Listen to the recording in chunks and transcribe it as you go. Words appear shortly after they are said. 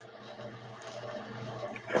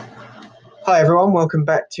Hi everyone, welcome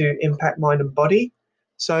back to Impact Mind and Body.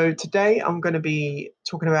 So today I'm going to be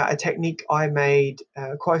talking about a technique I made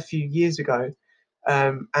quite a few years ago,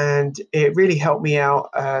 and it really helped me out.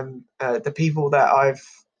 The people that I've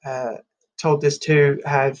told this to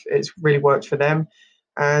it's really worked for them,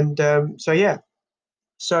 and so yeah.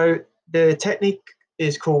 So the technique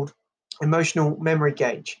is called emotional memory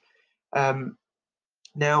gauge. Um,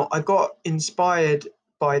 Now I got inspired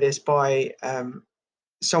by this by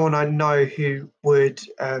someone I know who would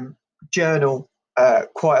journal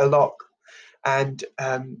quite a lot, and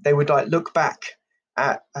they would like look back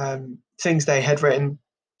at things they had written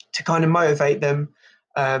to kind of motivate them.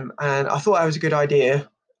 And I thought that was a good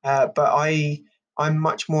idea, but I'm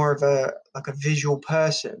much more of a visual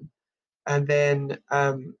person, and then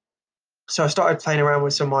so I started playing around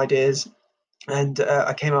with some ideas, and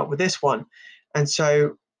I came up with this one. And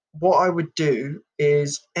so what I would do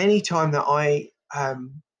is anytime that I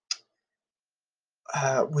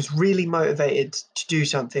was really motivated to do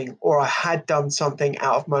something, or I had done something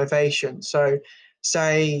out of motivation. So,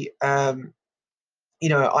 say, I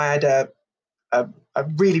had a, a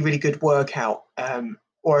really, really good workout,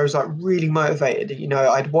 or I was like really motivated.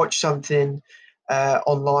 I'd watched something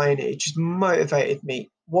online, it just motivated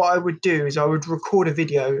me. What I would do is I would record a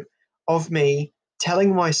video of me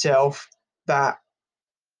telling myself that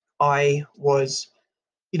I was,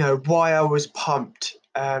 why I was pumped,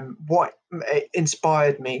 what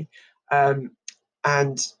inspired me, um,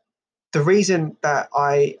 and the reason that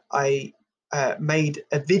I made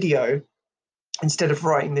a video instead of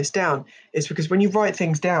writing this down is because when you write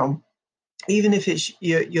things down, even if it's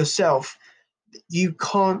yourself, you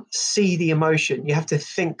can't see the emotion. You have to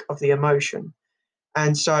think of the emotion.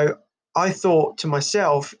 And so I thought to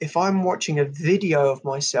myself, if I'm watching a video of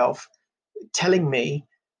myself telling me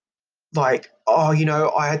like, oh,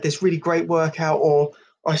 I had this really great workout, or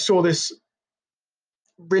I saw this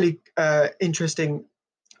really interesting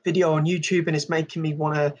video on YouTube and it's making me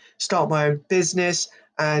want to start my own business.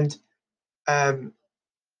 And um,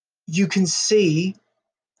 you can see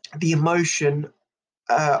the emotion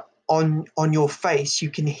on your face. You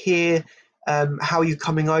can hear how you're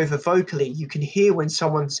coming over vocally. You can hear when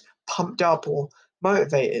someone's pumped up or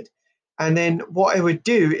motivated. And then what I would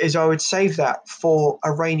do is I would save that for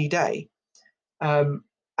a rainy day.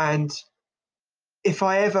 And if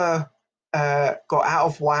I ever got out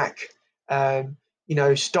of whack,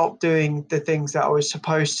 stopped doing the things that I was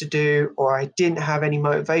supposed to do, or I didn't have any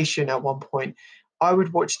motivation at one point, I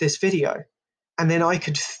would watch this video, and then I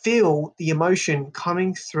could feel the emotion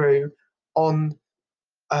coming through on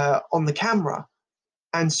on the camera,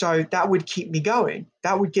 and so that would keep me going.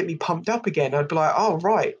 That would get me pumped up again. I'd be like, oh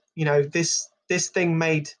right, this thing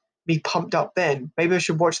made me pumped up then. Maybe I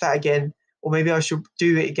should watch that again, or maybe I should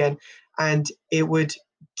do it again, and it would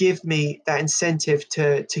give me that incentive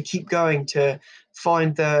to keep going, to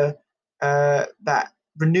find the that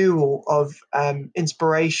renewal of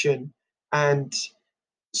inspiration. And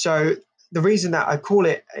so the reason that I call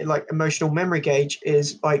it like emotional memory gauge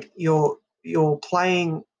is like you're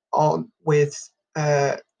playing on with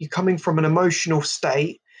you're coming from an emotional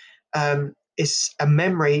state. It's a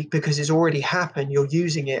memory because it's already happened. You're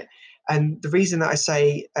using it, and the reason that I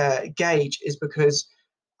say gauge is because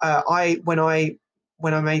when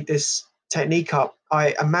I made this technique up,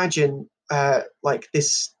 I imagine like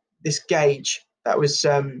this gauge that was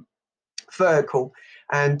vertical,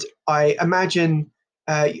 and I imagine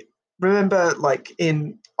uh, remember like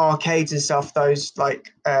in arcades and stuff, those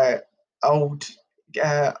like old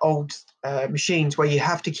old machines where you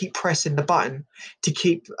have to keep pressing the button to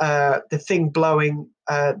keep the thing blowing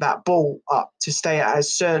that ball up to stay at a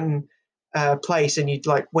certain place, and you'd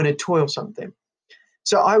like win a toy or something.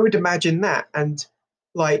 So I would imagine that, and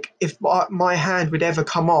like if my hand would ever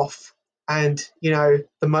come off, and the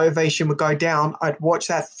motivation would go down, I'd watch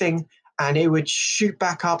that thing and it would shoot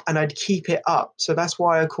back up, and I'd keep it up. So that's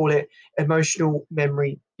why I call it emotional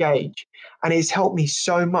memory gauge, and it's helped me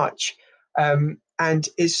so much. And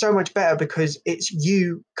it's so much better because it's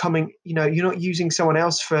you coming. You're not using someone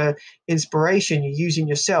else for inspiration. You're using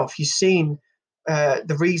yourself. You've seen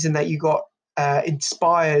the reason that you got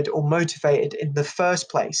inspired or motivated in the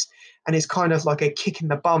first place. And it's kind of like a kick in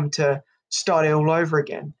the bum to start it all over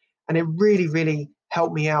again. And it really, really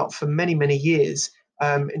helped me out for many, many years,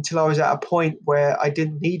 until I was at a point where I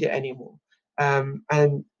didn't need it anymore. And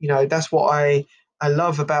that's what I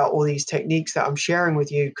love about all these techniques that I'm sharing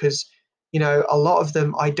with you, because a lot of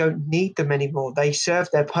them I don't need them anymore. They serve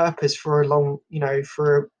their purpose for a long,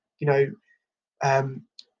 for um,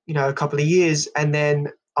 a couple of years, and then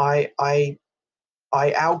I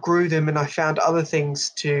outgrew them, and I found other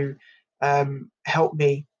things to help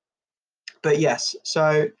me But yes,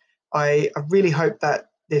 so I really hope that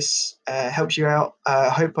this helps you out. I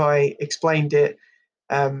hope I explained it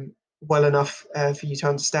well enough for you to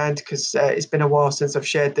understand, because it's been a while since I've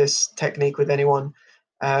shared this technique with anyone.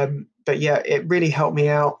 But yeah, it really helped me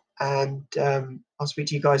out, and I'll speak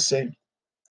to you guys soon.